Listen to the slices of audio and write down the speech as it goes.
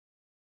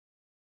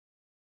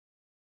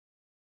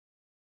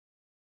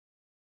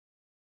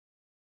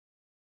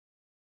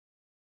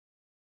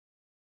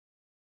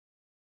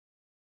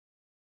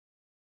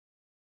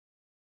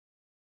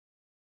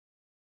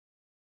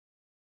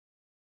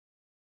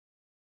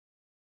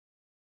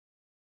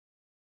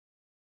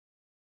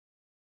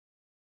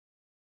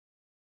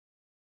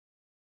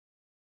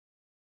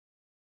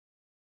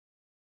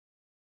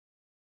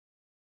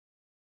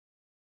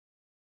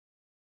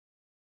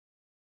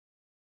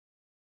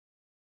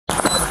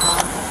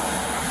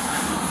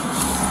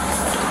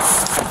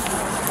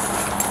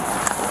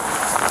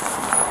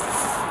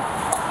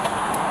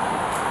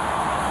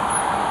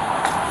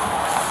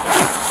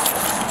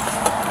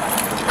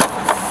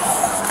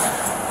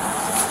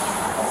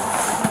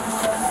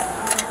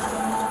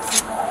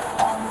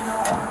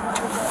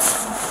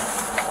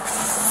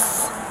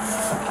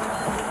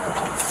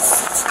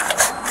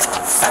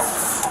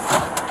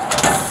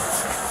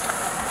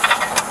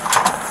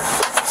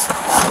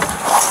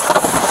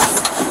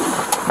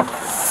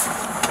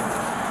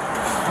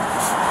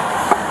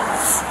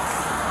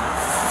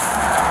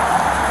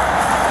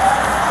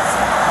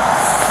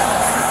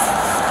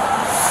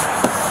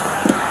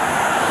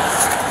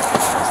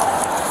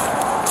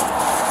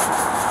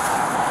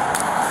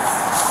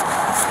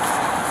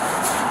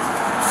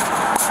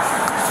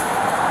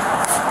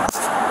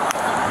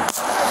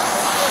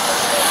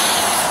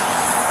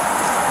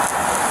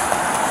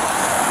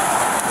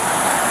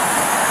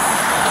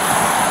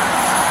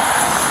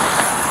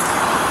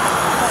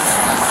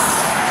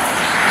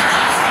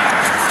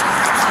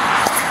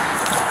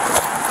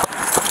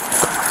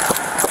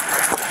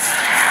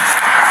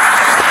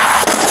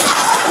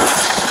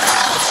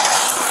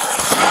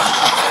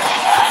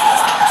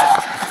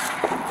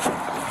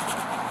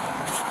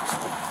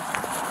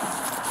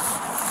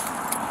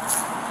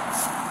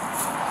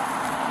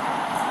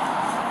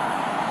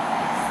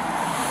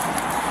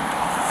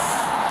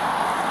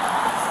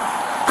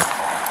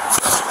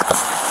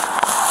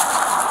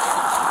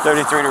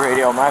33 to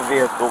radio. My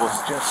vehicle was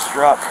just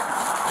struck.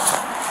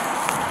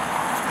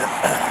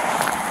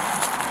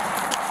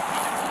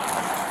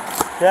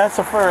 Yeah, it's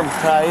affirmed.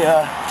 I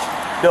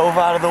dove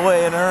out of the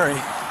way in a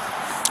hurry.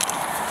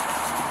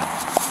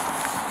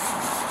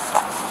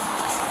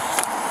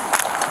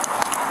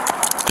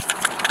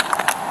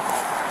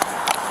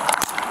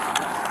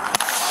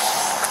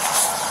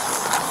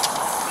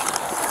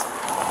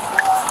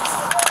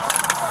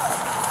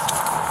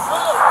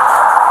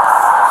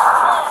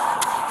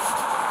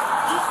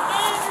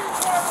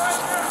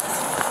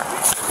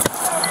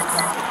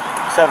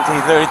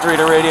 .1733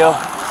 to radio.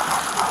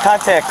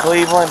 Contact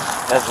Cleveland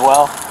as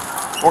well.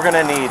 We're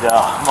gonna need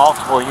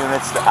multiple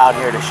units out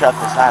here to shut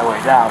this highway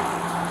down.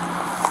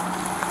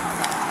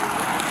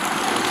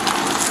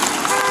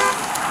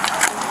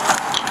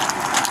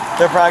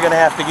 They're probably gonna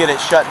have to get it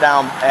shut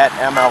down at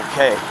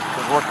MLK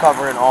because we're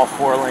covering all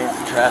 4 lanes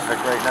of traffic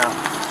right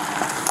now.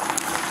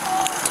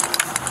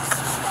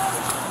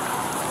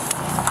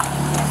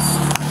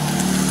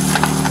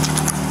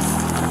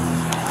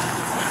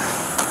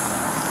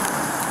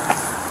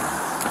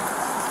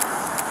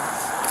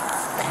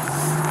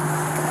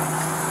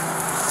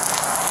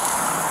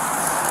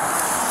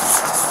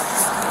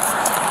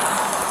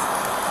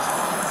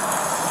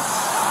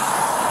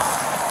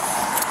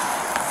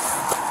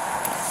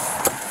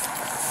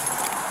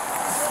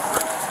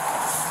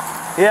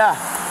 Yeah.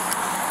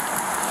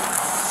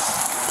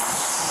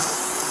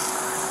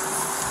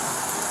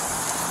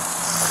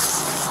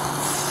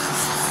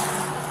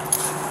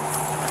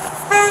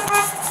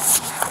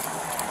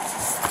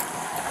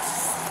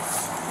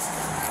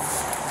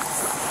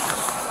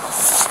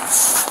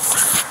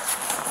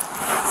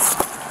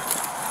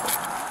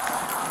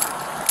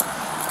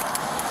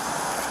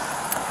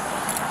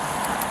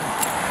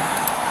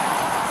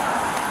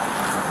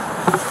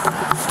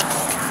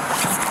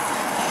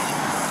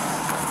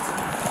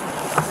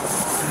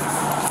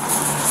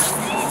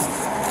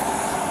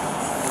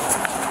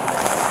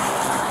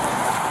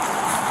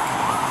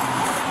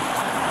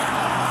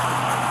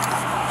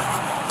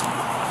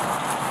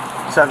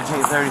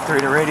 .1733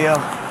 to radio.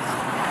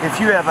 If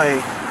you have a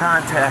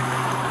contact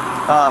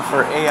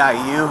for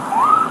AIU,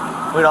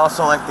 we'd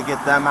also like to get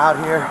them out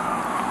here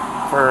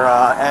for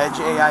Edge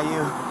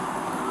AIU.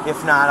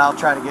 If not, I'll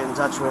try to get in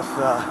touch with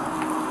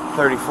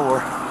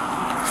 34.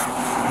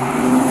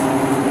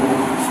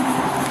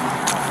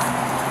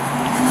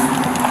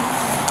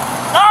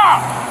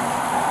 Stop!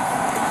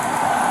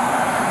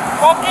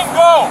 Fucking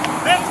go!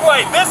 This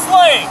way! This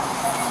lane!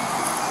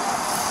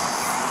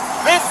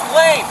 This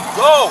lane!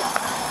 Go!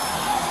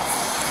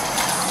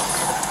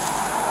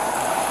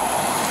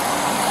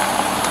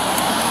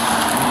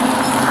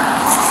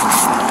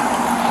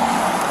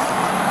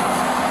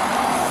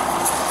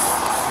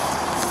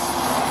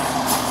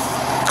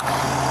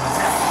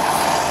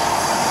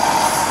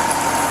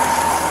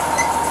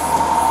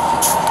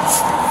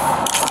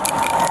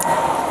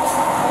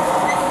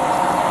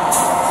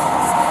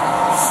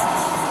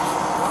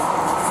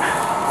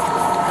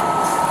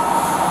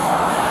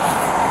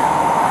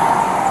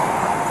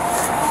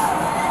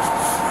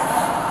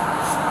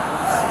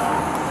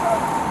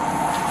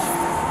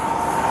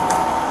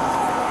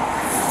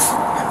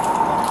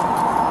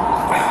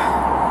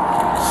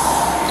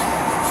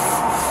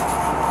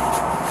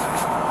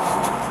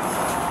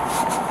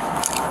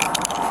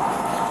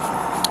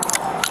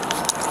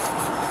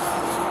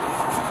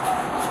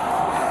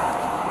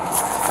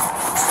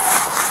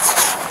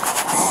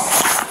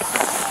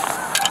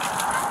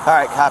 All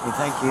right, copy.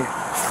 Thank you.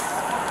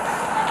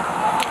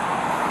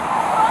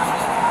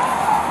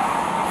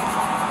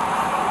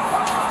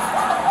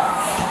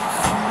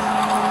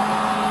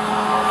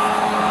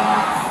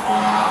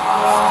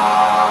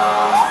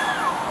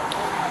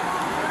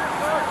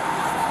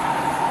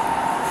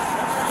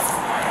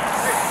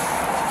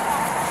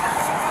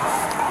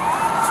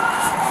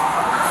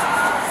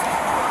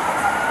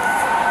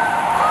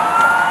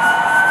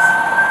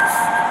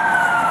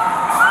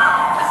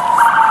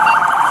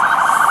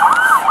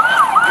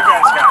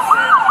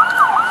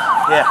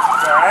 Yeah.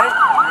 Alright,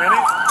 you ready?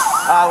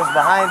 I was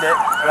behind it,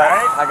 but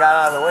I got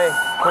out of the way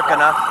quick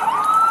enough.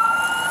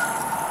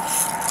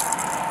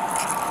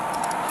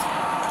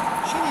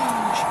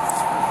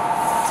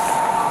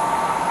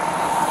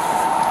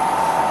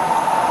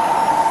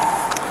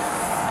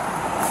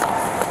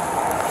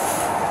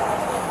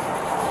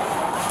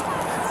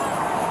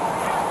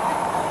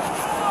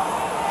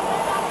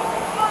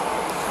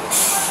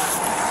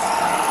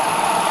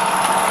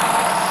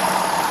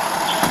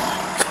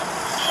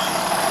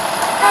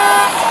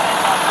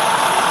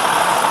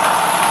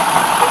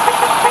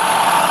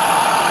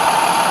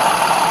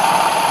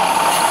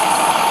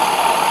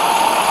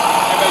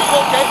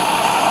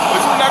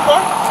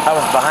 I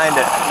was behind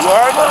it. You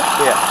are, though?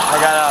 Yeah, I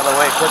got out of the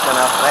way quick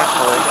enough,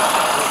 thankfully.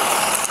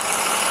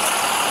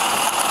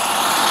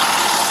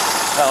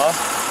 Hello?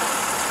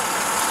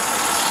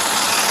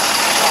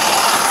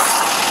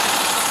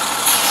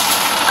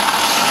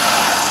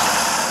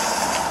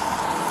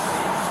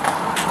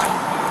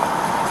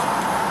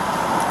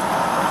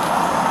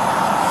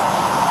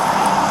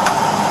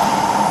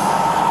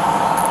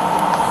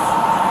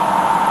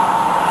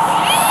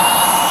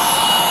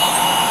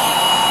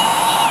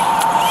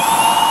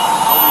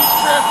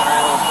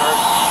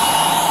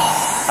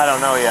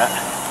 know yet.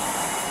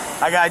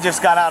 I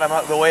just got out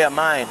of the way of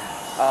mine.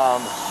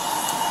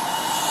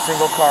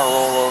 Single car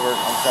rollover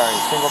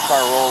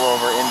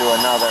into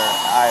another.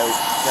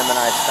 Him and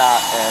I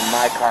stopped, and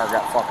my car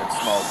got fucking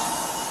smoked.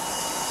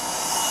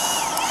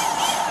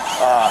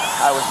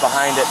 I was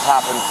behind it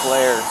popping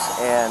flares,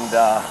 and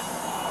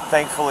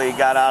thankfully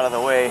got out of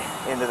the way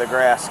into the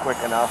grass quick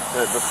enough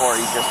before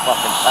he just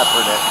fucking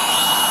peppered it.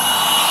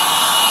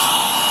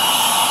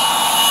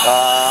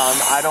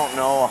 I don't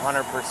know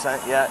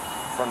 100% yet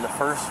from the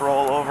first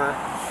rollover,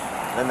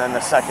 and then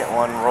the second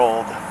one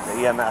rolled.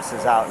 The EMS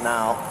is out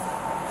now,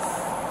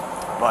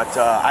 but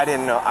I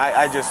didn't know.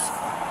 I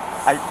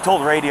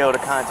told radio to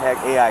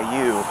contact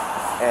AIU,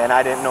 and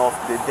I didn't know if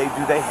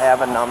do they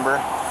have a number.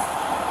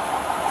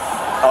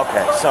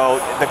 Okay,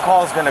 so the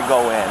call's gonna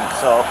go in.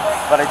 So,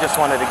 but I just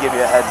wanted to give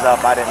you a heads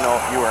up. I didn't know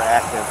if you were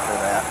active for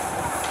that.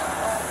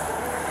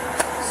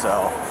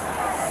 So,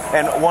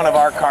 and one of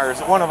our cars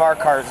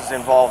is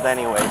involved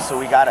anyway. So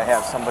we got to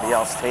have somebody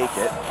else take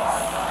it.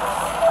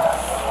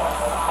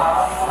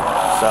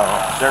 So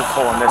they're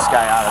pulling this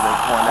guy out of the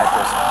one that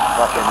just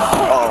fucking.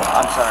 Oh,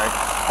 I'm sorry,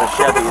 the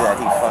Chevy that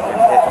he fucking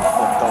hit and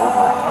flipped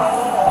over.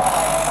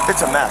 It's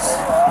a mess.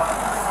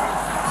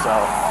 So,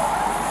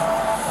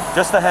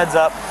 just a heads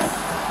up.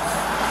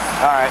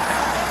 All right.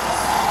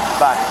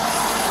 Bye.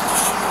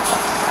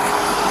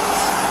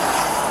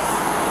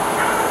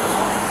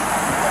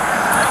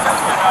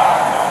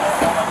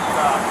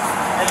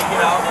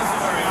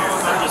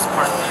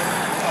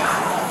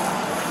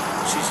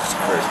 Jesus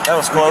Christ. That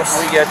was close.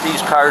 We get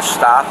these cars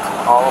stopped,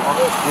 all of them?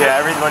 Yeah,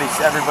 everybody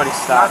stopped.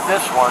 Not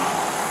this one.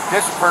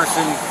 This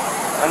person,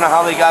 I don't know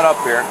how they got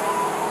up here.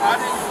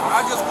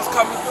 I just was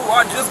coming through.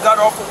 I just got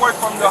off of work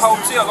from the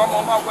hotel. I'm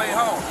on my way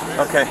home.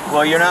 Okay,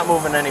 well, you're not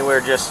moving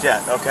anywhere just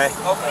yet, okay?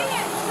 Okay.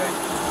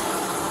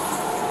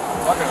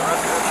 Okay,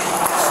 that's good.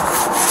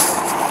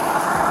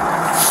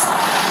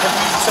 If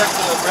you check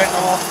the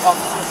Bratenahl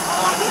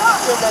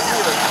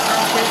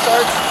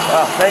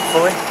Oh,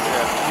 thankfully.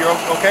 Yeah. You're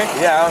okay?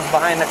 Yeah, I was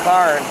behind the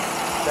car, and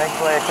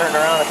thankfully I turned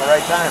around at the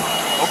right time.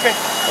 Okay.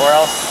 Or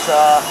else,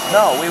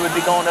 no, we would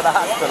be going to the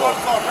hospital.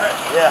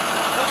 Yeah.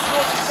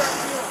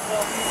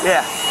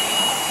 Yeah.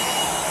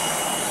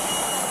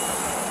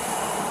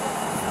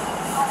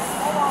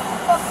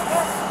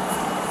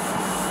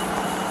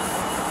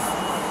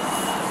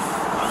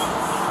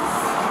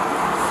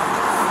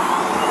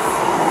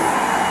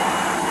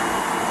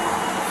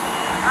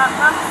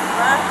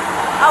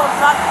 I was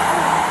talking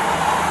to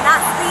not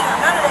speeding,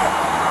 none of that.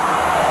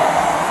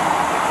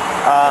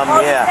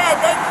 Yeah.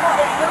 They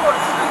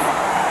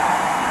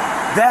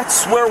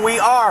That's where we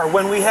are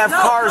when we have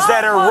cars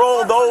that are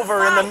rolled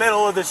over in the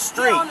middle of the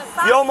street.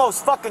 You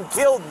almost fucking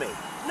killed me.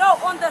 No,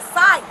 on the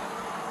side.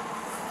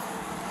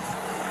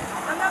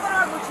 I'm not gonna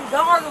argue with you.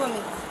 Don't argue with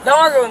me. Don't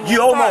argue with me.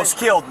 You almost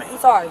killed me. I'm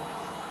sorry.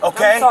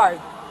 Okay? I'm sorry.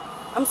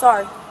 I'm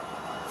sorry.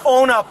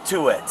 Own up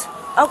to it.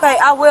 Okay,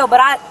 I will, but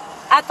I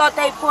thought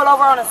they pulled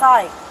over on the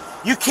side.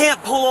 You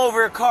can't pull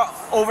over a car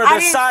over the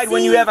side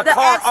when you have a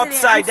car accident.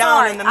 upside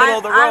down in the middle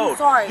of the road. I'm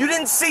sorry. You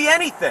didn't see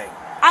anything.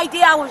 I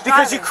did. I was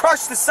Because driving. you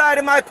crushed the side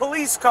of my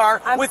police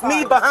car with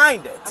me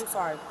behind it. I'm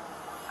sorry.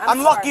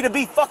 I'm lucky to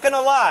be fucking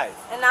alive.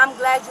 And I'm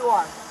glad you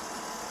are.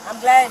 I'm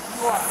glad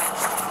you are.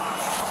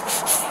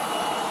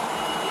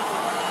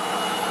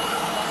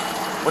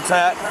 What's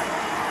that?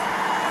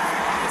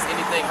 Is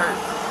anything hurt?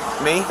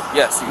 Me?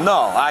 Yes.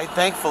 No.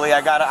 Thankfully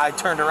I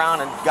turned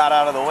around and got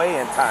out of the way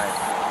in time.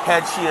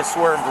 Had she have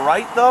swerved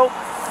right though,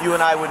 you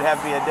and I would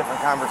have be a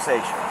different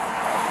conversation.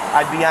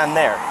 I'd be on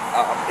there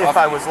if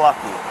I was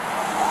lucky.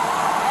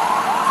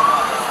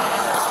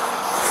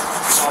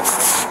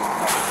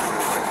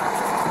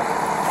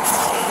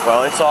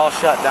 Well, it's all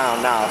shut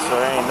down now, so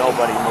there ain't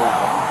nobody moving.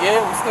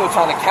 Yeah, we're still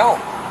trying to count.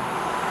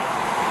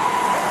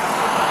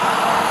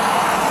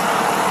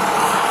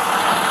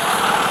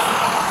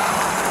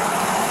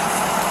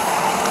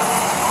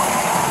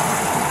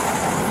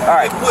 All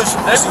right,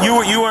 so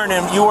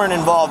you weren't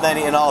involved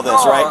in all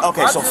this, right?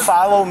 Okay, so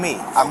follow me.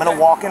 I'm gonna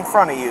walk in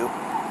front of you.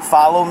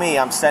 Follow me.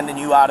 I'm sending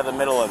you out of the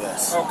middle of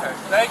this. Okay,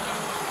 thank you.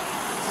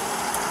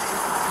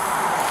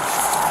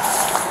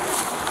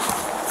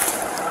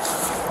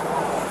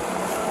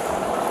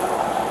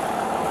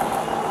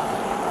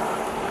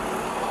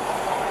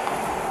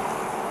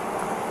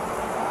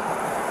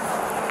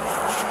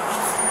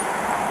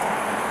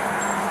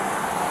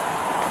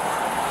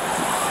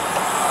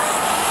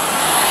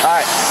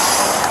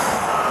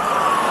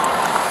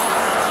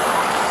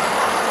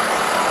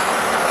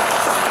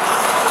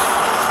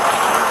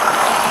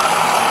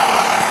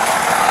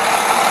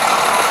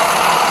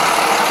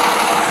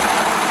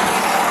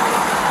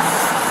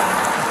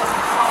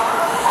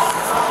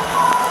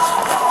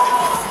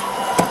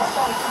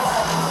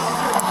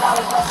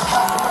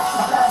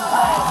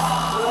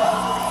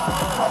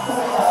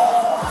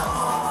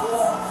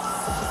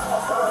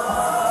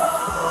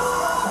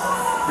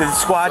 Did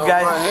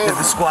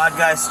the squad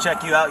guys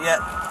check you out yet?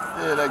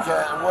 Yeah, they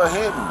can't. What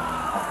hit him?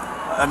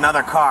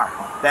 Another car.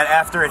 That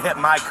after it hit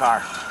my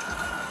car.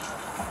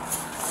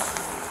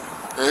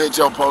 It hit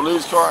your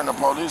police car and the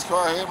police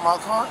car hit my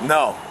car?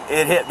 No,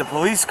 it hit the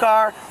police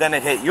car, then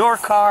it hit your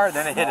car,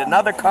 then it hit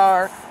another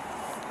car.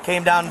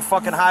 Came down the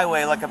fucking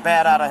highway like a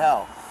bat out of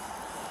hell.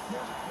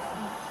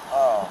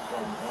 Oh,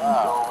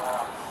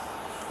 wow.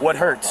 What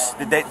hurts?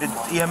 Did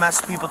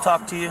EMS people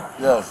talk to you?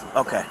 Yes.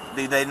 Okay.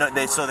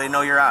 So they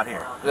know you're out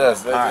here.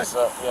 Yes, they All just,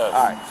 right. yes.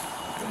 All right.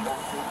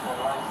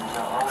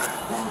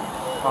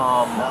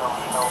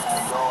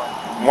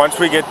 Once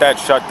we get that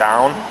shut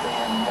down,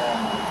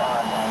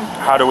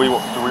 how do we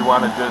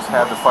want to just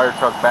have the fire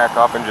truck back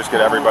up and just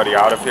get everybody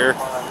out of here?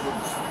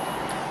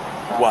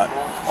 What?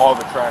 All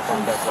the traffic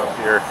that's up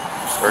here.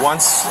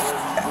 Once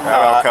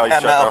MLK.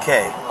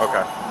 MLK.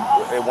 Okay.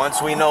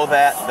 Once we know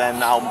that,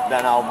 then I'll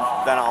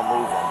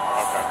move them.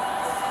 Okay.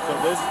 So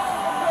these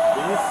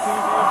two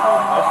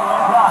vehicles, this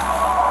one,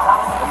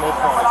 and this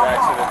one is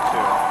accident 2.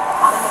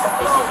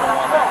 This is the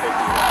one that hit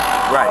you.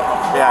 Right.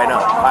 Yeah, I know.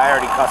 I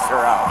already cussed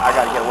her out. I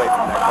got to get away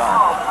from that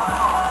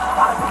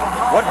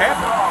car. What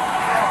happened?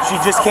 She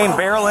just came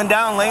barreling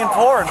down lane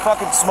 4 and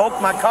fucking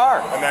smoked my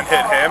car. And then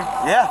hit him?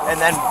 Yeah, and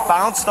then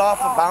bounced off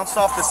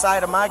the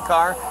side of my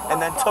car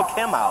and then took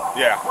him out.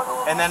 Yeah.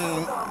 And then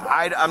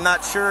I'm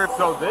not sure if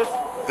So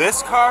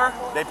this car,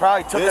 they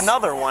probably took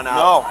another one out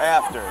No.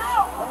 after.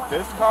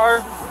 this car,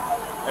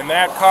 and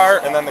that car,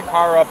 and then the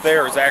car up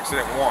there is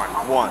accident 1.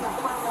 One.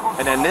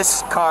 And then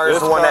this car is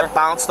This the one car- that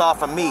bounced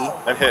off of me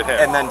And hit him.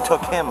 and then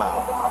took him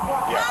out.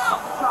 Yes.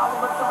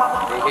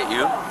 They hit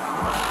you?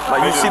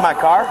 Like, you see my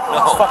car?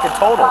 It's fucking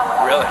total.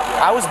 Really?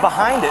 I was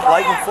behind it,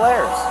 lighting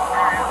flares.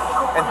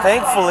 And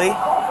thankfully,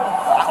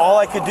 all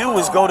I could do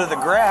was go to the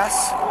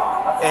grass,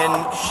 and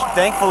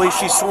thankfully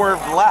she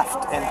swerved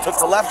left and took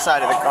the left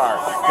side of the car.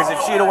 Because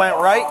if she'd have went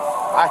right,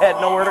 I had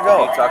nowhere to Can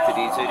go. you talk to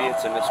these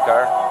idiots in this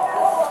car?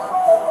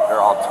 They're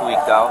all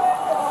tweaked out.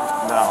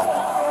 No.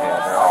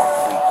 Yeah, they're all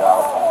tweaked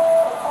out.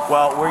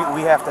 Well,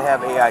 we have to have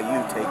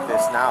AIU take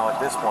this now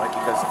at this point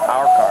because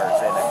our car is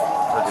in it.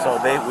 So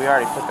we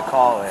already put the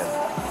call in.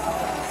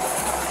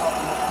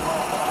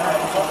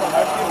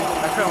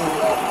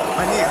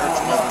 My knee hurts.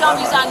 This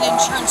dummy's on the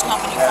insurance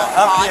company phone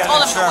call. I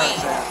told him to wait.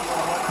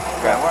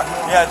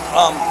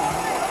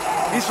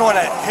 He's the one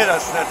that hit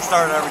us that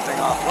started everything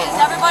off. Is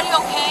everybody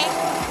okay?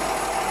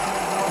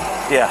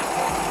 Yeah,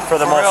 for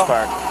the most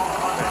part.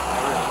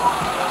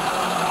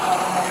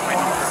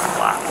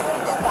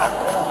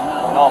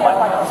 No,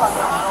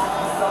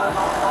 my.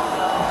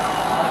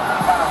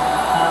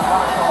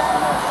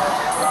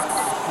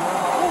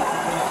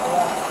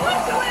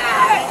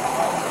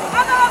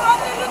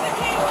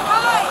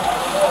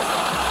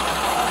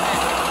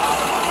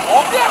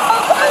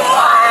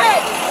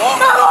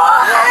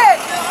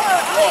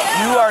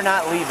 You are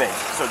not leaving,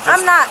 so just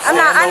I'm not. stand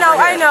I know.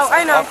 over here.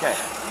 I know. Okay.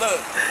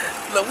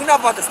 Look, we're not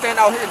about to stand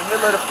out here in the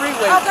middle of the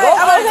freeway. Okay,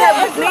 I'm gonna tell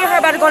you. Me and her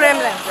about to go to the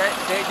ambulance.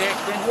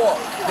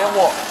 Then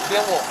walk.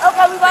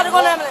 Okay, we about to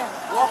go to the ambulance.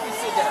 Walk and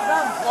sit down.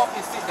 Walk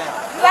and sit down.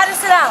 You gotta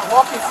sit down.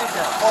 Walk and sit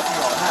down. Both of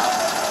y'all now.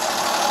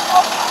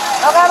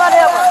 Okay, I'm about to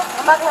help her.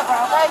 I'm about to help her,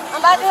 okay? I'm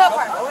about to help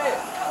her. Go ahead.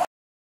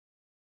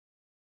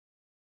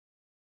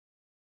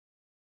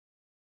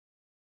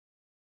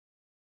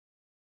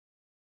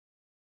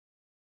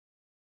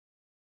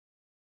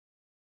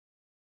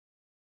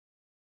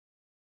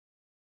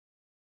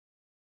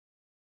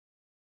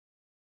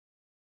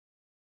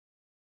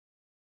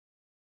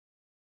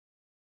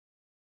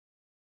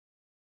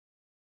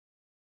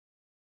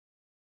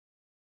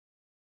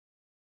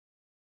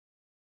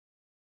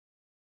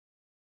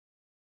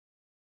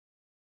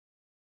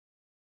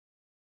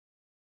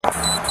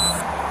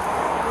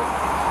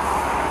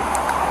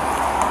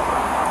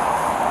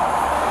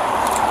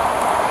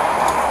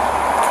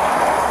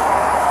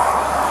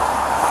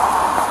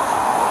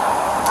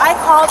 I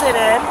called it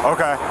in.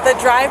 Okay. The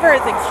driver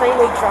is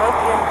extremely drunk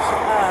in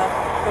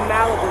the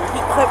Malibu.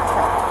 He clipped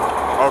her.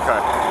 Okay.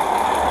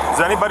 Is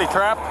anybody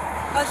trapped?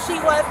 She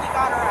was. We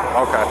got her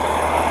out. Okay.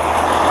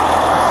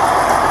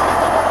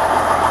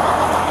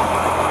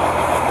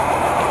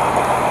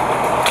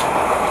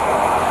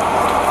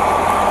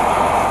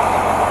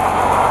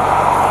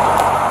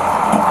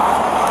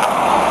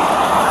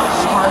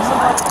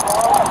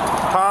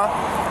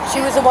 She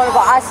was the one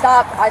involved. I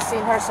stopped. I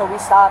seen her, so we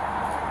stopped.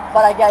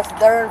 But I guess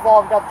they're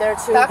involved up there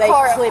too. That They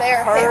car up clipped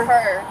there her, hit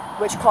her.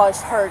 which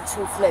caused her to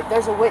flip.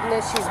 There's a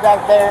witness. She's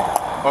back there.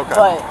 Okay.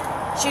 But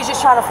she's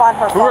just trying to find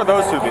her. Who are phone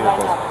those and two everything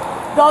vehicles? right now.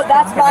 No,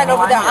 that's mine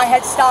over there. I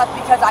had stopped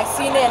because I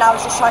seen it and I was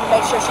just trying to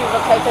make sure she was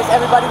okay because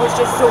everybody was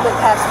just zooming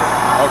past her.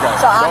 Okay.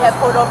 So I had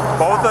pulled over.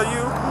 Both of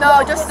you?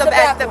 No, just the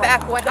back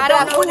one. The I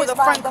don't back know one who is the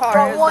fine. front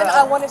car is. one,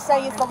 I though. want to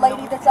say is the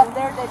lady that's up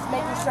there that's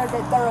making sure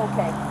that they're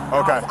okay.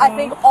 Okay. I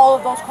think all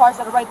of those cars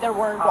that are right there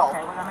were involved.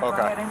 Okay, we're going to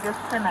go ahead and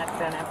just connect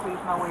then, and please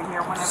know we're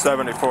here whenever.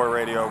 74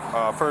 radio.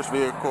 First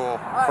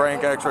vehicle, Frank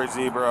X-ray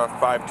Zebra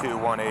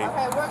 5218.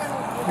 Okay, we're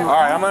gonna.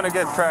 All right, I'm gonna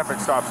get traffic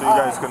stopped so you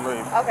guys can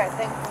leave. Okay,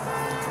 thank you.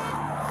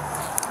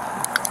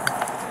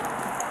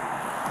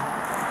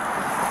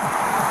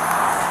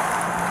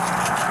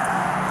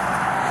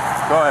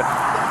 Go ahead.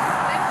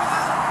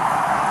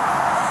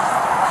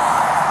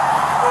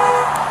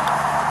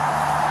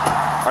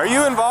 Are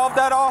you involved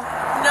at all?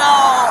 No,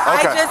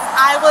 Okay.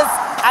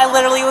 I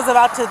literally was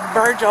about to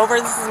merge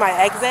over. This is my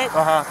exit.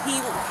 Uh-huh.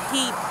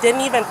 He didn't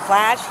even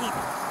flash. He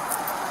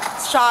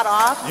shot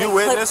off. You and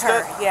witnessed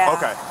clipped it? her. Yeah.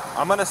 Okay.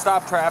 I'm gonna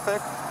stop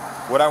traffic.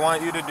 What I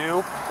want you to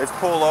do is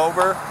pull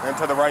over and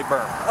to the right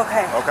berm.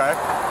 Okay. Okay?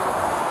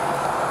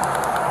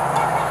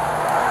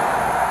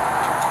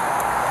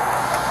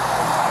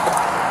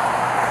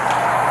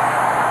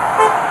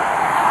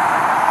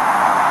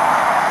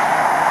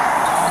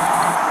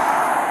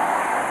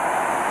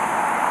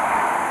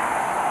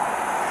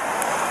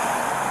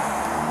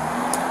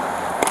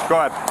 Go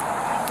ahead.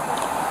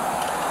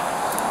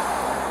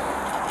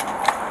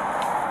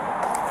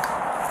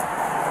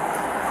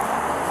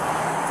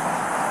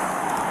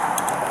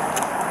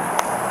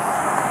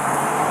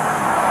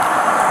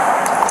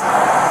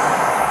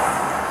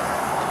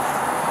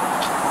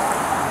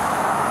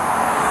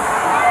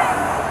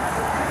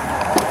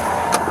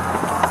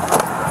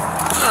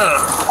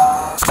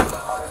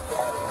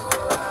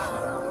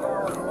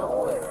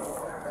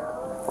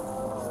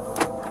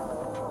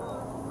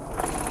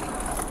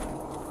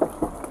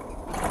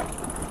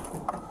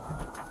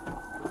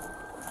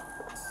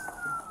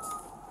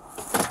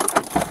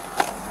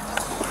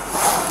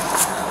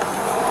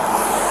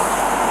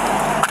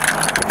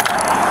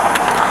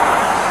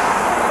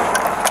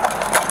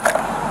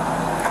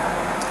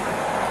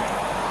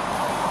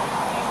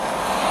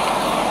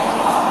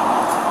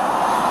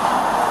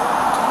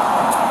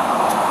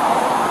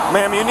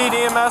 Ma'am, you need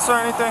EMS or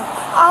anything?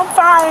 I'm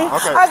fine.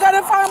 Okay. I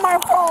gotta find my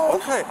phone.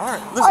 Okay, all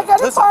right. I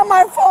gotta find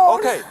my phone.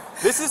 Okay,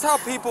 this is how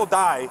people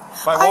die,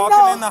 by I walking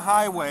know. in the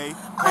highway.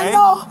 I Okay?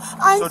 know.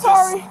 I'm So just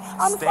sorry.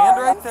 I'm stand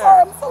sorry. right I'm there.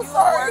 sorry. I'm so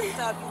sorry. You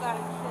gotta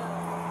chill.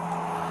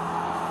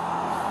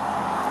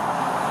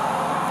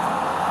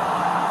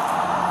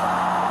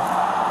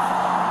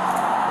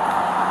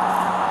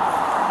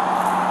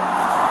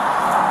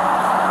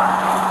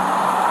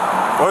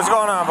 What's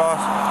going on,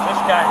 boss? This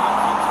guy,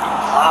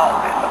 he's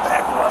loud in the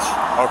back of us.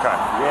 Okay.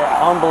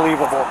 Yeah,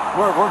 unbelievable.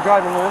 We're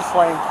driving in this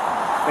lane,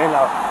 and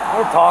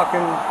we're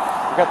talking.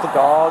 We got the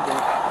dog, and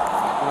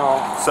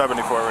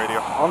 74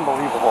 radio.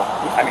 unbelievable.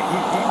 I mean, you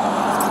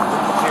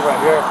see right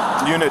here,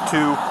 Unit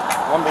 2.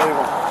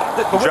 unbelievable.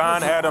 The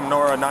John witness- Adam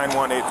Nora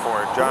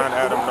 9184. John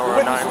Adam the Nora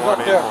witness is up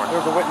there. 9184.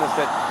 There's a witness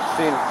that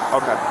seen.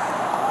 Okay.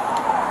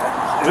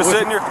 Just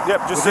sit in your,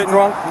 just sit in.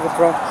 drunk. He was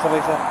drunk.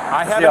 Somebody said.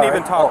 I Is he haven't all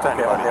even right? talked to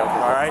Okay, anybody. okay.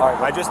 All right. All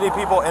right. I just need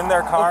people in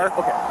their car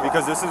Okay.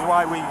 because this is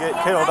why we get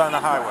killed on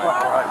the highway.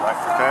 Right.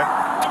 Okay.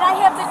 And I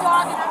have the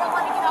dog and I don't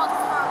want to get out the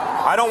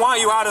car. I don't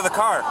want you out of the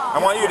car. I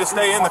want you to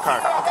stay in the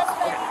car.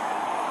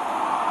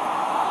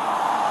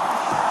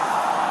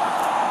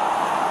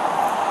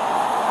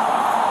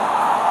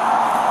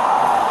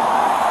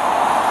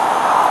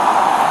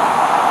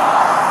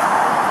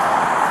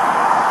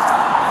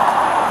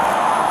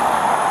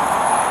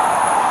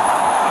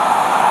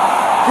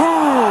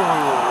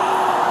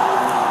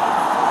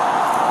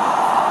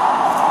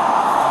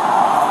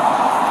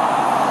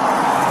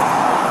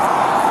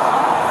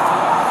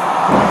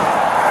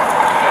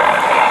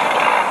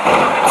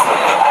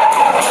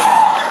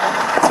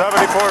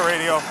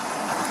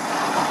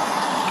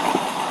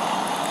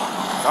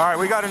 All right,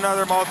 we got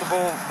another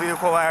multiple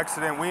vehicle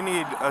accident. We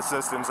need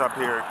assistance up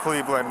here.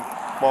 Cleveland,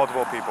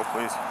 multiple people,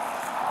 please.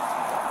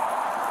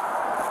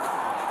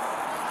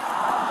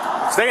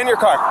 Stay in your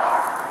car.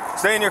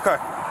 Stay in your car.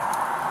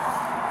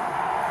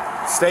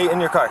 Stay in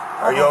your car.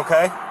 Are you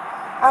okay?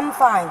 I'm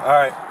fine. All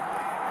right.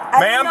 I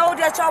Ma'am? didn't know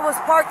that y'all was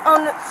parked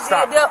on the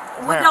Stop.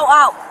 window Ma'am.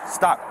 out.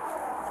 Stop.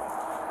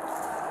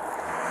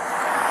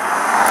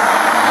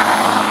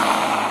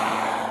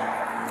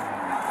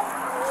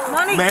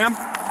 Money. Ma'am?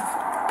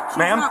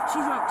 Ma'am?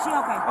 She's drunk. She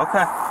okay.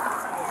 Okay.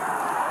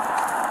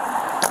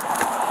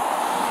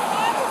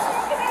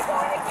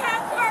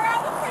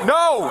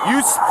 No,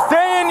 you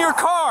stay in your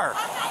car.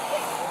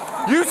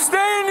 You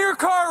stay in your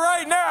car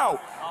right now.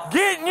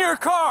 Get in your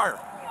car.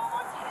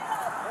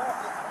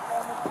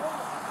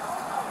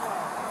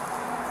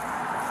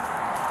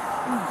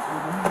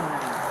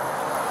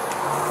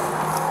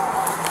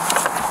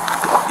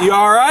 You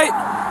all right?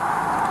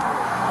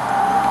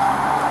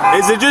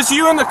 Is it just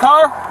you in the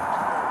car?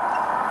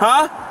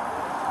 Huh?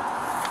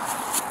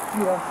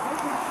 Yeah.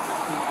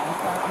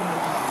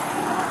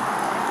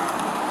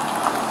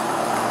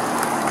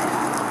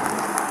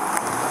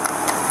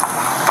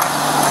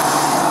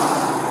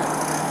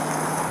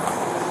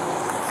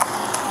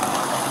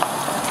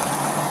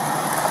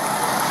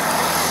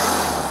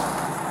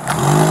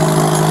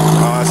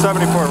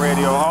 74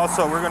 radio.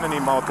 Also, we're going to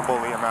need multiple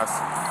EMS.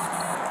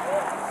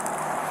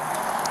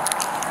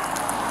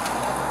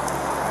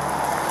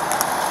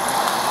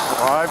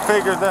 Well, I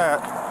figured that.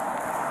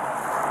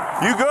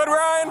 You good,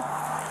 Ryan?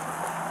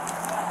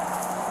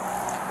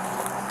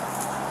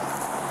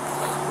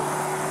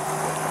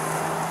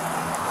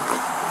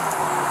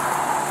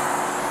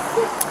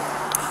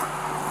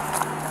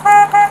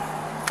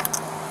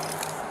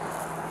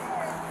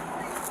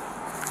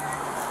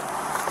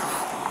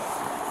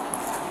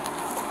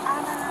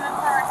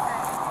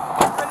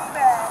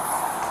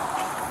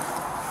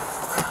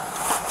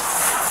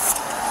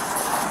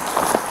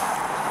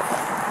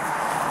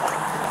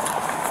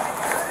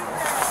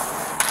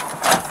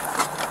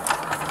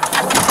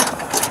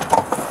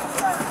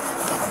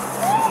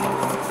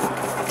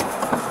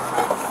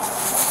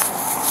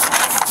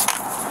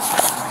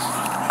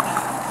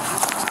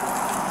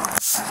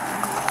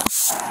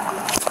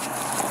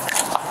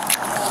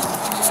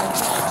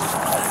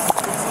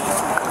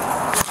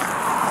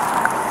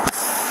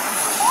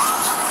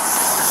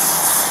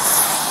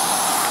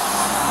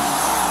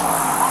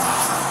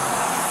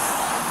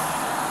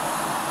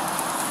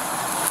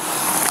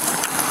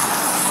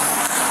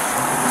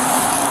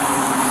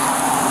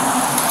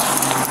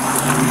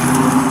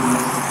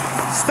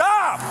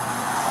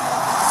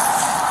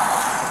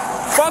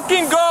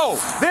 Fucking go!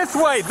 This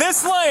way,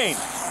 this lane!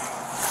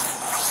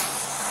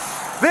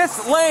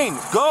 This lane,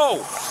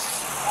 go!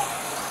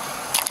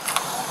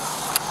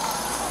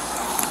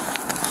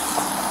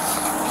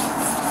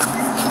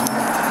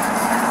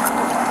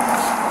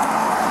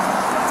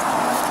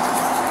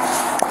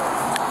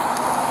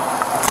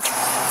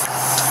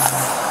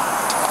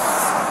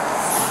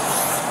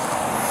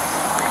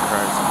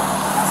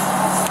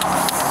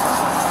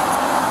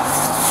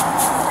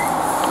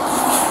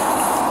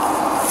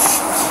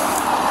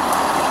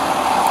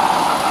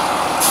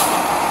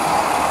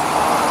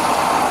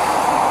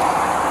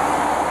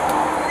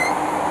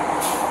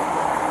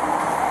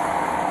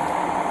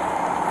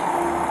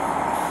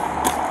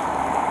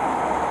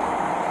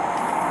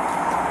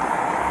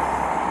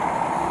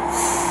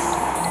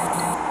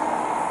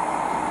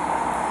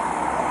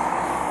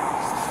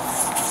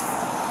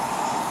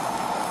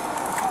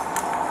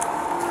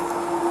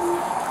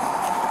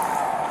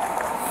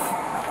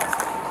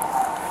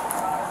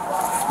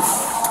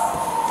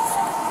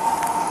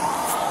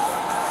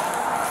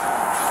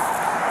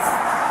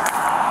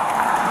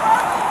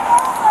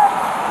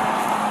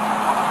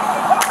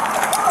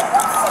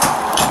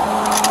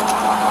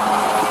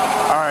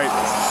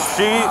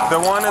 The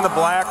one in the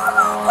black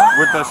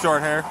with the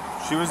short hair,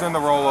 she was in the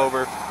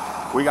rollover.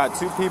 We got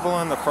 2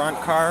 people in the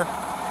front car.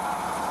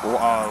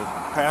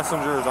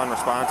 Passenger is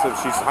unresponsive.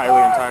 She's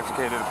highly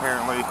intoxicated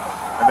apparently.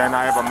 And then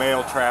I have a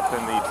male trapped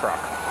in the truck.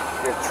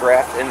 You're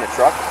trapped in the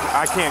truck?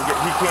 He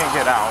can't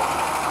get out.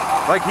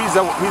 Like he's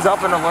up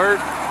and alert,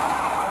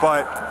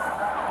 but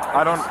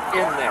I don't.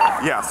 In there?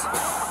 Yes.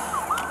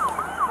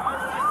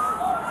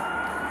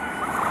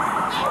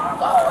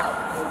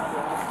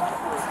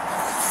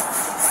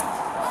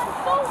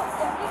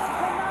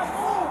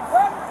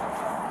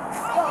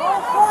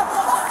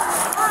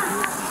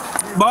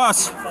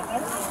 Boss. What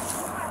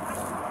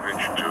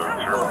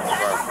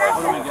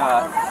do we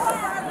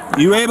got?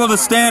 You able to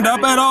stand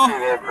up at all?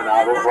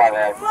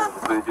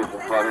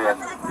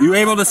 You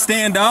able to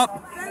stand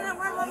up?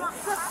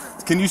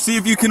 Can you see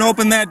if you can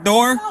open that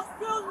door?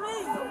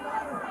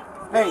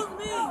 Hey,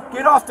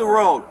 get off the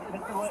road.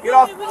 Get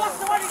off.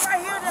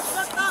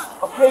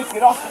 Okay,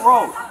 get off the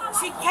road.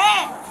 She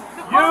can't.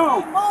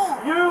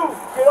 You,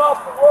 get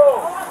off the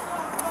road.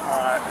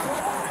 Alright.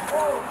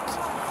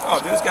 Oh,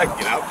 dude, this guy can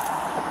get out.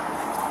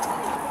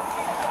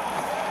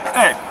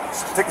 Hey,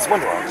 take this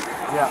window out.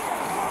 Yeah.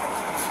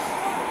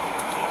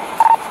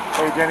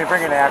 Hey, Jenny,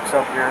 bring an axe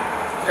up here.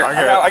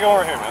 I go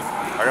over here, man.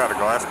 I got a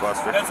glass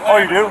buster. Oh,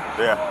 you do?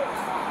 Yeah.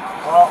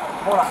 Well,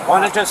 hold on.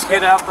 Want to just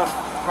get out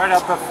right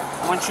out the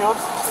windshield?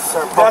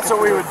 That's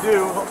what we would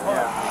do.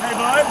 Yeah. Hey,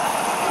 bud.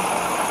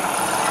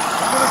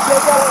 I'm going to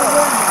take out the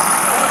window.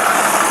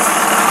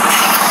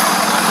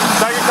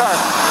 Second car.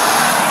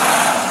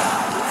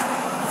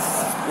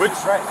 Which?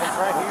 It's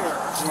right here.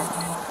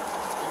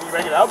 Can you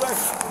make it out, bud?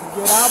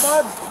 Get out,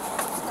 bud.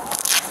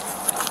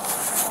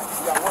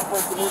 You got one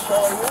person in this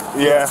car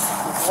here? Yeah.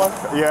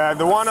 Yeah,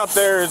 the one up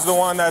there is the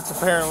one that's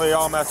apparently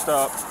all messed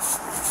up.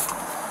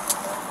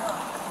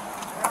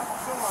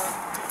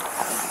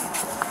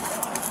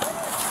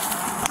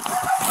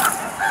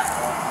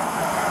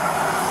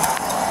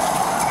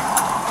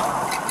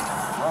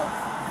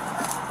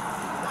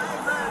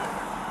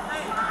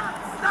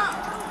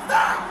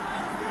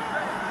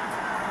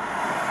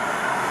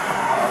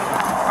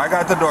 I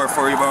got the door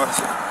for you,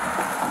 boss.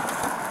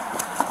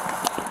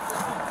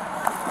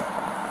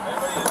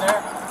 Anybody in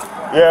there?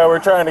 Yeah, we're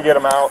trying to get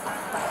him out.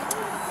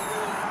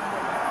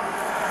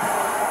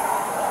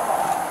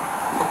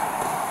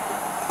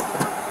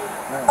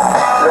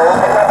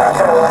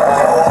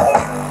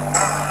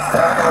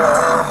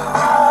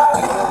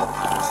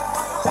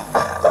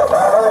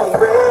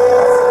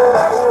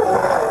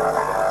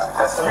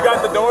 You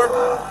got the door?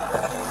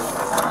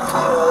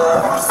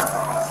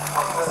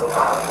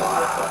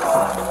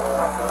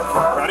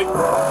 Ready?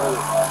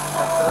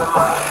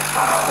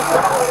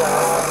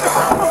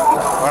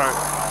 Alright.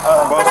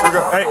 Boss, we're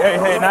good.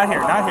 Hey, not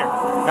here.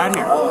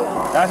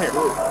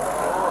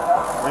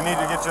 We need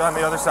to get you on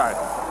the other side.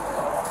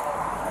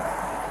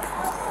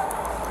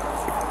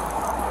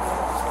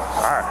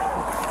 Alright.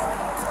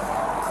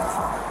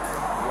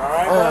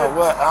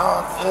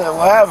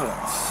 What happened?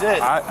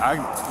 Shit.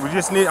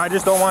 I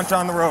just don't want you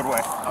on the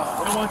roadway.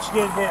 I don't want you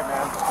getting hit,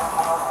 man.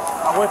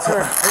 What's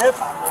her hip?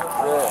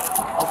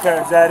 Yeah.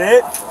 Okay, is that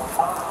it?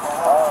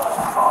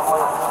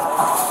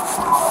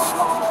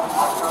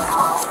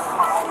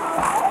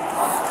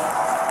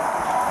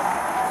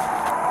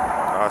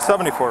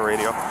 74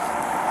 radio.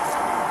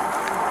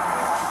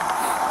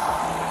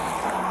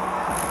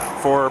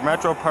 For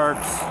Metro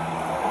Parks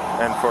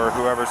and for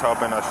whoever's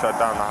helping us shut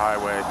down the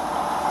highway,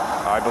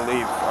 I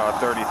believe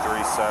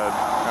 33 said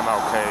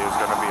MLK is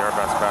going to be our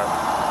best bet.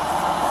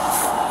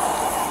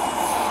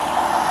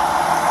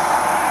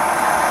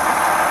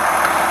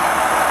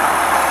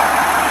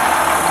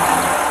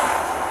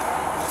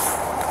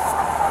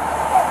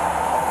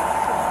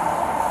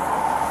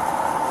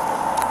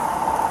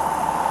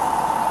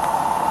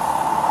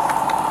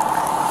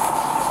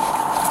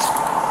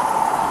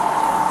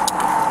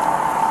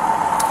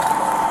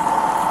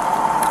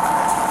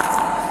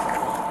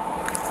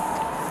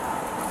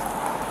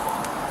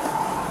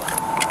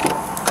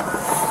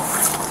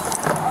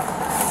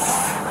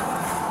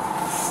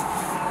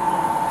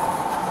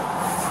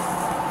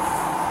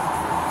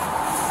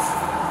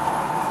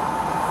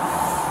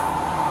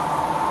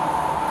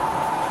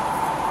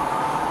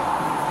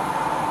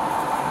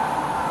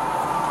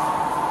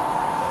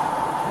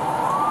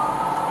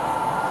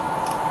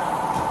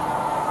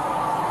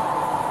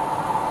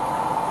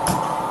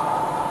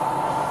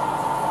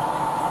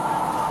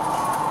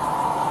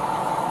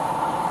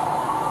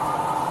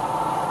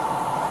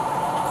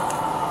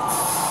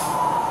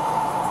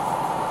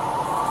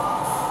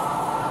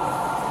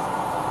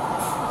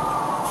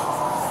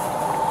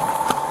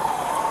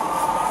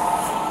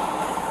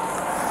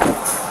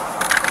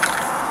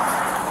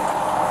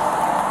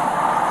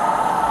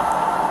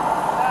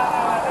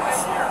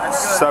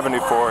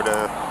 74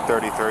 to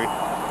 33.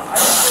 I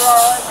think you're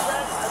all right with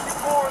that. I'd be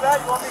cool with that.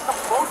 You want me to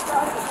come both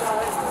sides?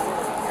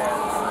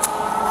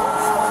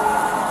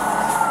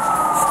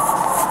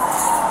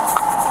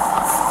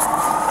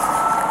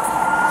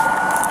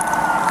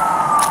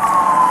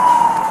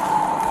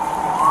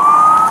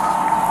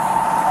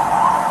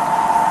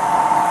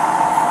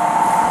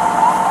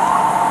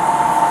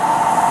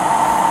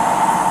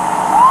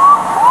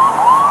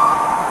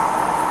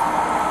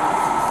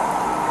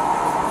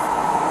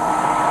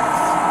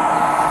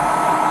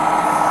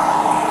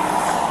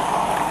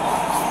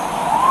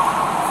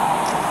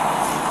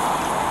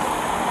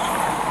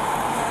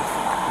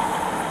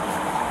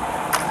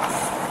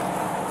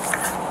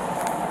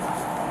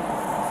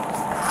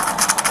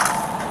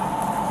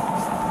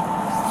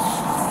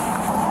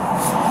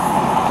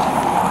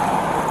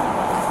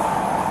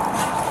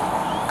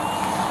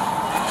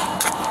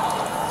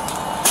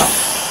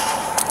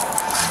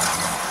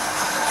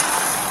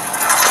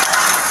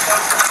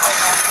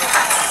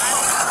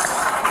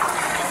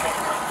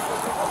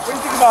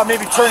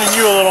 Maybe turning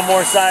you a little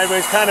more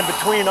sideways, kind of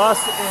between us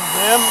and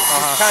them,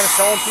 just kind of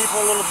showing people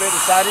a little bit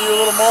inside of you a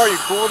little more. You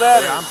cool with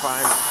that? Yeah, I'm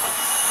fine.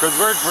 Because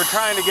we're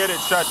trying to get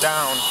it shut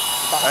down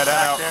at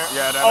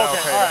NLK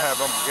to have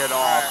them get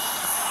off.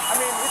 I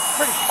mean, it's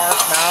pretty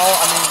parked now.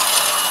 I mean,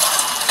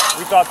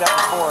 we thought that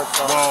before.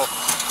 So. Well,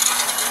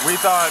 we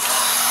thought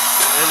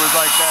it was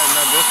like that, and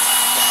then this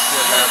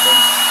shit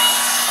happened.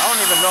 I don't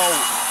even know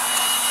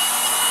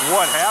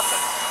what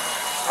happened.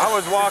 I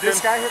was walking. Did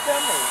this guy hit them?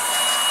 Or?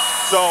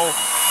 So.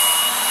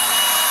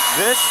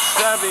 This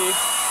Chevy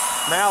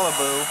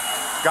Malibu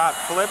got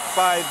flipped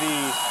by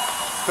the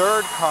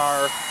third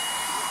car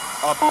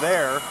up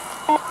there,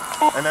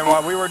 and then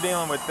while we were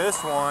dealing with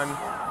this one,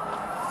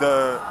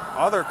 the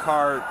other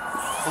car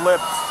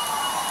flipped,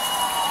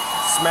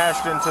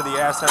 smashed into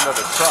the ass end of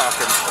the truck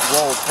and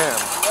rolled him.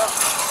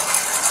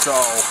 So,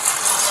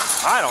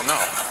 I don't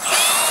know.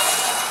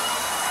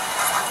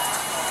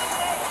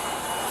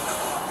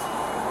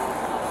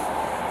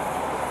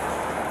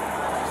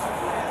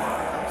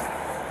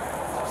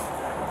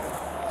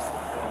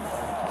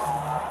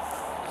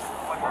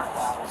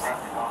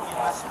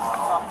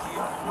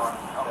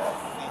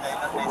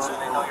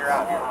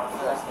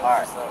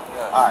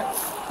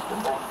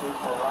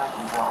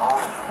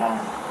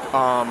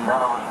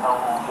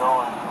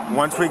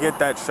 Once we get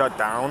that shut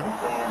down,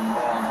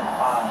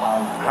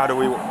 how do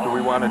we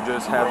want to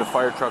just have the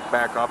fire truck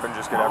back up and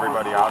just get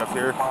everybody out of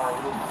here?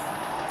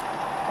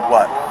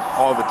 What?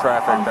 All the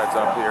traffic that's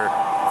up here.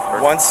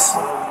 Once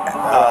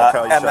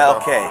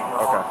MLK.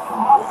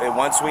 Okay.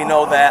 Once we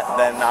know that,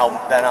 then I'll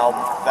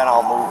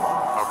move them.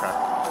 Okay.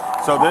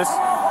 So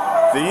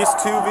these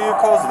two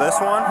vehicles, this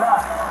one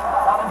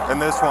and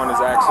this one is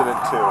accident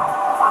 2.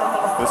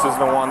 This is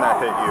the one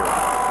that hit you.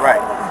 Right.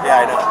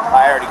 Yeah, I know.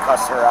 I already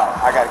cussed her out.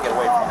 I gotta get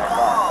away from that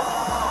car.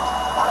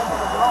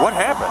 What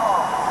happened?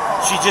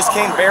 She just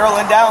came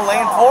barreling down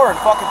lane 4 and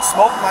fucking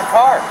smoked my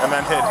car. And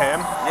then hit him?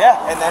 Yeah,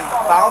 and then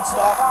bounced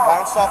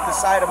off the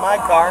side of my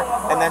car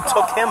and then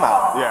took him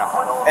out. Yeah.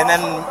 And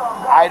then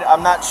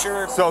I'm not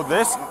sure. So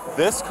this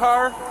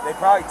car? They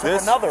probably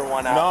took another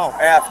one out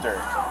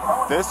after.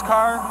 This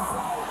car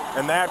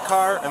and that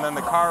car and then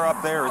the car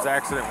up there is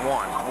accident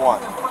 1.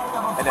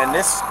 And then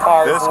this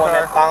car is the one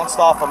that bounced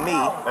off of me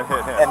and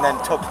hit him. And then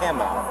took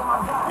him out.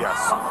 Yes.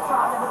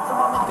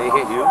 They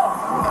hit you?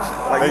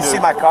 Like, you see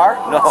my car?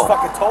 No. It's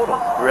fucking total.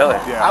 Really?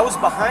 Yeah. I was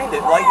behind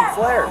it, lighting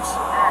flares.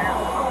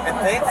 And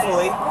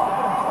thankfully,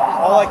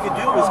 all I could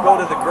do was go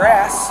to the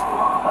grass,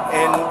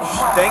 and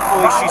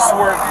thankfully she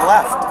swerved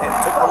left and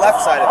took the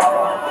left side of the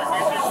car.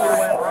 She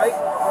went right.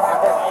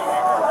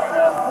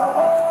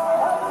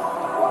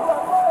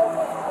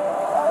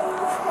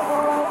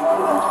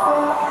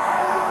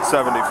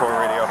 74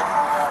 radio.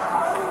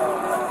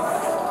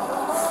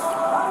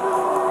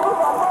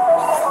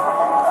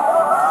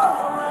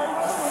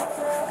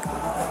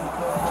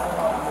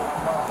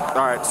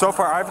 All right, so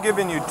far I've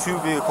given you 2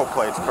 vehicle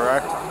plates,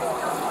 correct?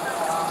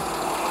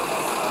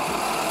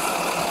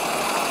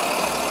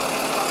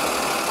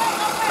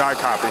 I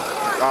copy.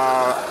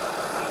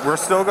 We're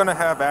still gonna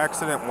have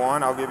accident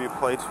 1. I'll give you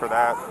plates for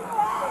that.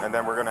 And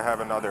then we're gonna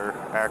have another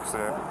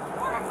accident.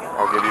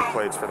 I'll give you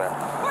plates for that.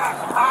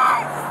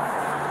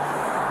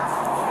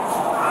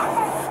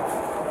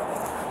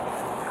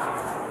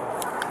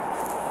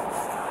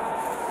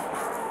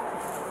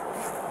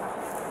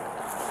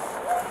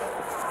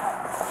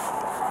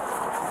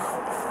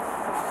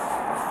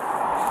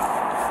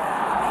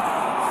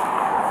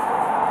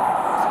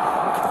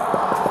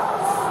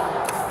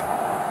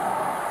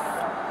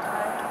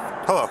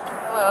 Hello.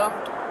 Hello.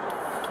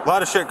 A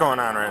lot of shit going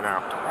on right now.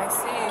 I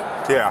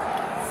see. Yeah.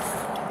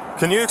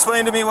 Can you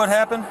explain to me what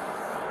happened?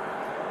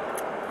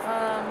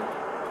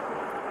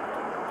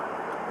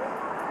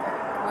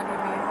 What do you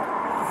mean?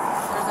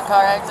 There's a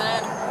car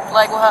accident?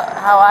 Like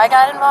how I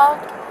got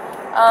involved?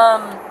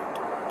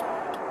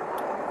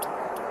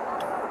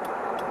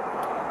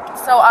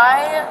 So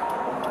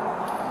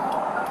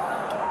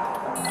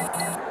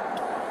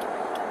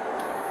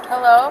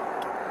Hello?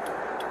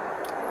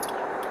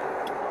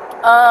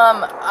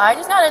 I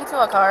just got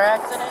into a car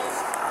accident.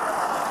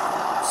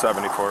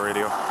 74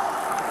 radio.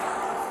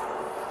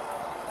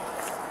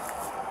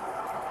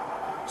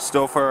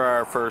 Still for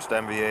our first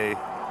MVA,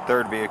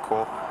 third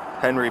vehicle,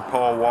 Henry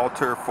Paul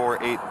Walter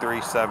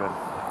 4837.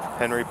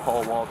 Henry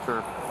Paul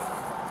Walter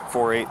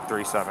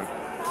 4837.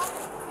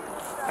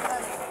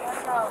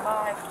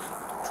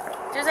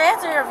 Just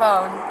answer your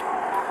phone.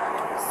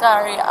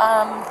 Sorry, So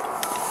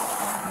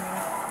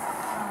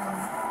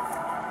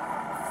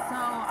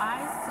I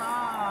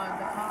saw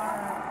the car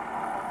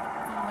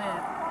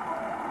flip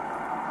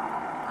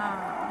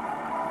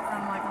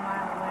from like a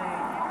mile away,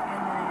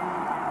 and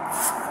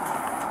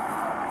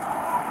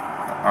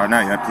then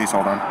Not yet, please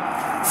hold on.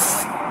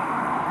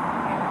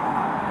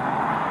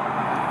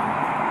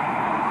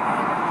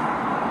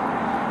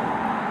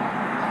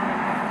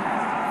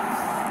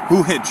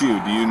 Who hit you?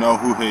 Do you know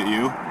who hit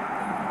you?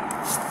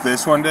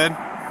 This one did?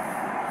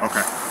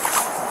 Okay.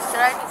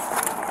 should I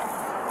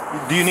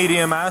just, Do you need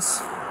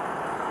EMS?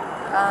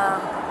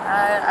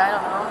 I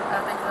don't know. I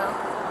don't think so.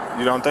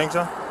 You don't think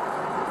so?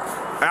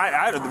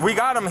 We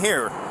got him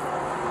here.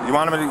 You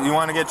want him? You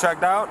want to get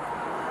checked out?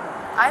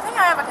 I think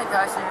I have a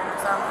concussion or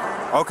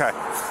something. Okay.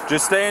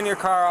 Just stay in your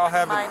car. I'll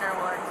have Minor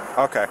one.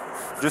 Okay.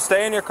 Just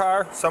stay in your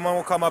car. Someone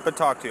will come up and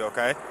talk to you.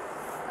 Okay. Okay.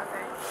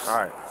 All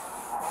right.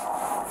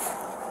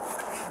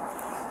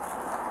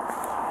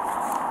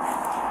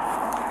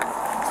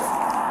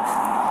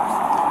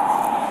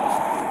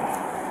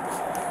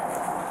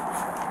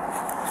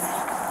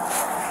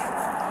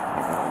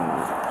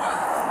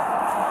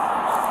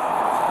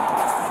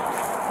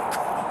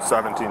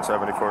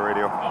 $17.74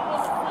 radio.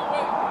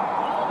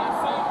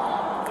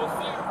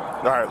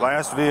 All right,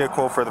 last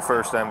vehicle for the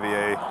first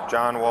MVA,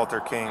 John Walter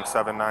King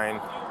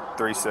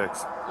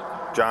 7936.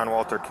 John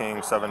Walter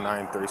King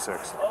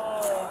 7936.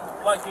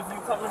 Like if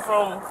you coming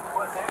from,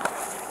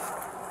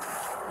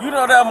 you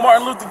know that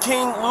Martin Luther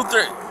King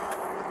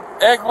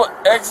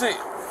exit.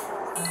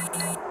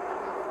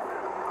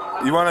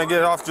 You want to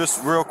get off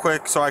just real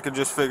quick so I can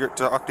just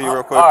talk to you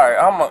real quick? All right,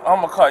 I'm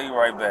gonna call you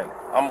right back.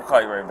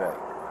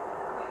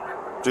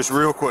 Just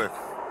real quick.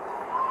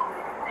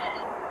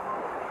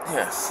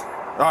 Yes.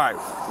 All right.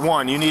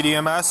 1, you need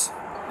EMS?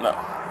 No.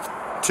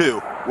 2,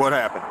 what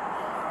happened?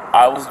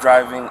 I was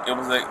driving.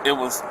 It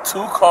was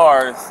 2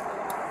 cars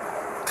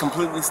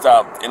completely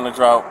stopped in the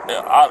drive.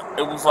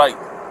 It was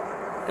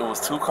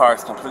 2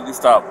 cars completely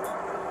stopped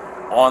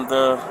on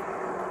the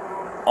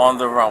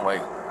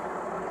runway.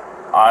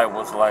 I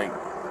was like,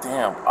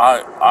 damn.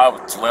 I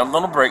slammed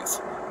on the brakes.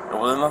 There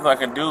wasn't nothing I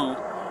could do.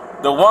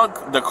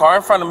 The car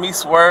in front of me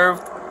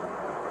swerved,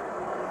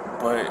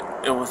 but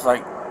it was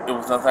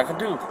nothing I could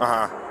do.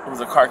 It was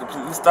a car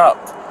completely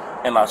stopped,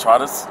 and I tried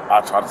to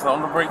slam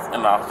on the brakes,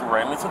 and I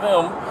ran into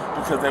them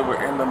because they were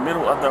in the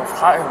middle of the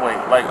highway.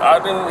 Like I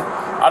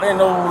didn't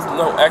know it was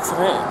no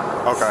accident.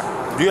 Okay.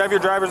 Do you have your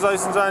driver's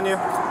license on you?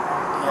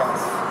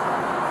 Yes.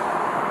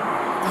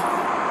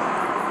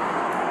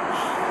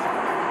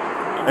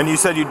 And you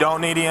said you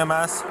don't need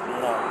EMS?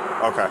 No.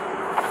 Okay.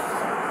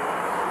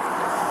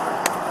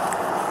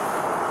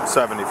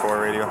 74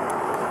 radio.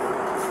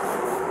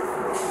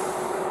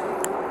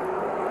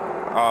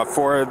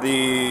 For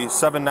the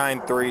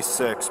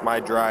 7936, my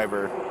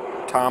driver,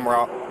 Tom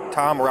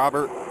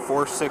Robert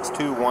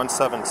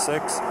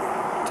 462176.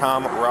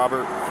 Tom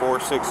Robert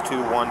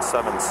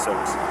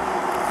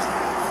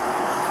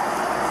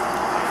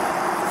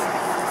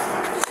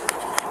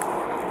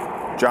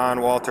 462176.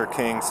 John Walter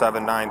King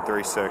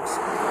 7936.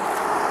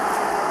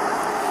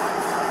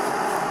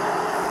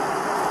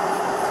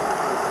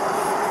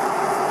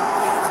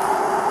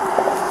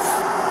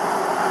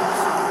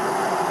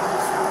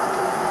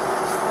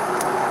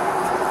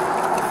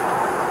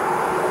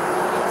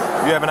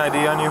 You have an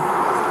ID on you?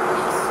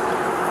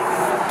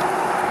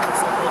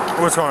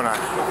 What's going on?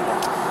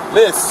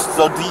 Liz,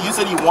 so you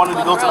said you wanted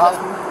to go to the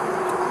hospital?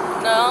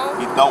 No.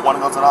 You don't want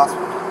to go to the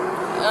hospital?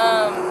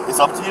 It's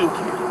up to you.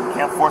 You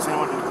can't force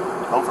anyone to go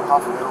to the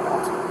hospital if they don't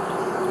want to.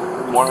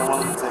 You're more than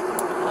willing to take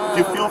it.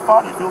 You feel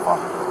fine? You feel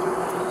fine?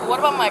 What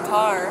about my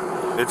car?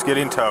 It's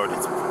getting towed.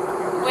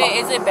 Wait,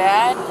 is it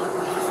bad?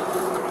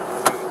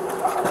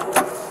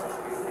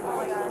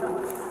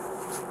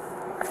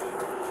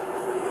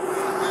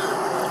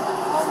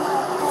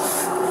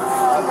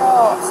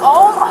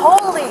 Oh,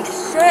 holy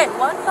shit,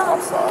 what the? I'm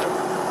sorry.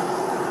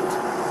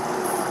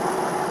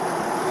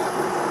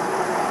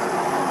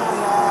 Oh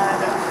my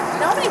god. You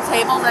know how many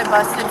tables I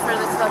busted for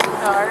this fucking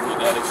car? You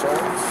got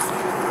insurance?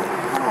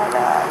 Oh my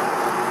god.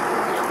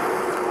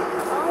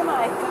 Oh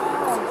my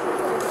god.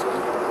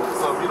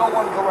 So if you don't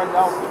want to go right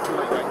now, we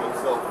can let that get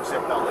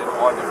shipped out later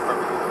on. It's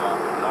perfectly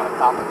fine. Not a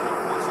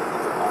complicated once you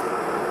go to the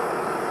hospital.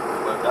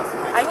 But that's the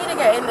thing. I need to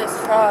get in this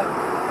truck.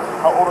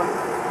 How old are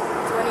you?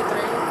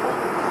 23.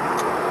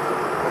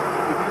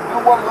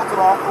 If you want to go to the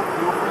hospital,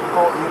 feel free to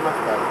call EMS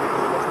back.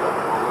 EMS back.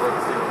 We'll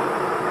see you.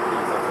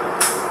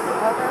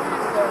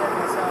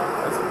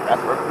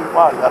 That's perfectly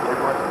fine. That's perfectly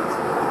fine.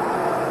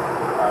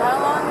 How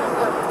long is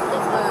the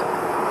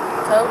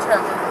tow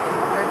truck?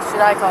 Or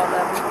should I call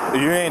them?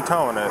 You ain't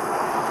towing it.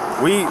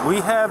 We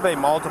have a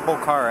multiple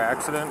car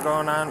accident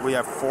going on. We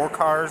have 4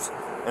 cars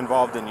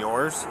involved in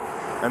yours,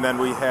 and then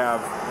we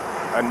have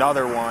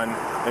another one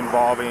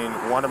involving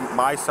one of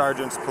my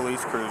sergeant's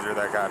police cruiser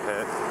that got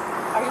hit.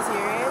 Are you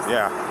serious?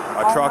 Yeah,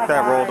 a truck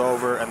that rolled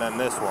over, and then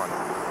this one.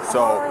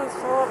 So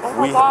oh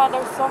my God,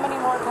 there's so many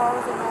more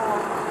cars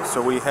involved.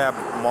 So we have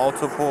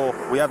multiple.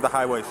 We have the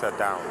highway shut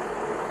down.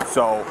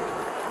 So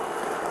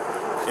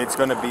it's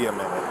going to be a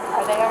minute.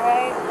 Are they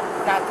alright?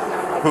 Not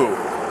like Who?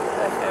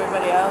 Like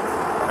everybody else.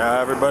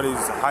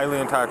 Everybody's highly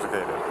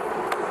intoxicated.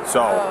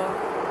 So.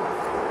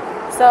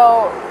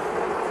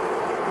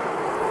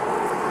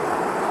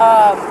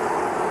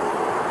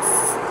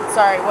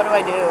 Sorry, what do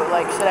I do?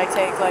 Like, should I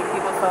take like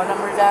people's phone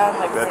numbers down?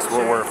 Like, that's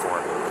what we're for.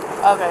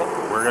 Okay.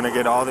 We're gonna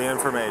get all the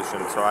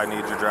information, so I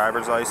need your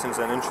driver's license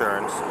and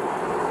insurance.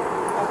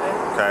 Okay.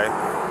 Okay.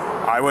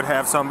 I would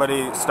have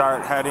somebody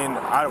start heading.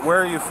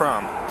 Where are you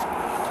from?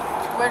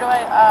 Where do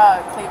I?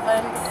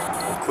 Cleveland.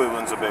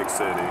 Cleveland's a big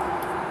city.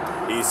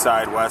 East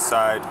side, west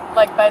side.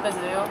 Like by the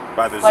zoo.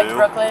 By the zoo. Like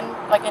Brooklyn,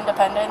 like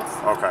Independence.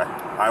 Okay.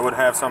 I would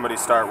have somebody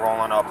start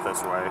rolling up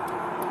this way.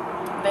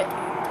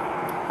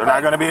 They're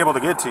not going to be able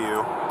to get to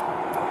you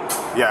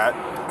yet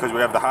because we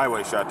have the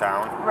highway shut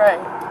down.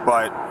 Right.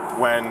 But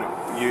when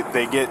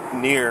they get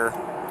near,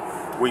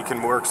 we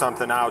can work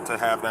something out to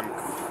have them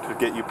to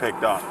get you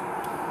picked up.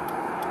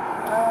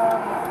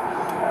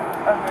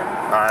 Okay.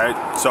 All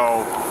right.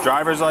 So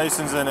driver's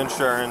license and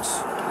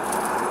insurance.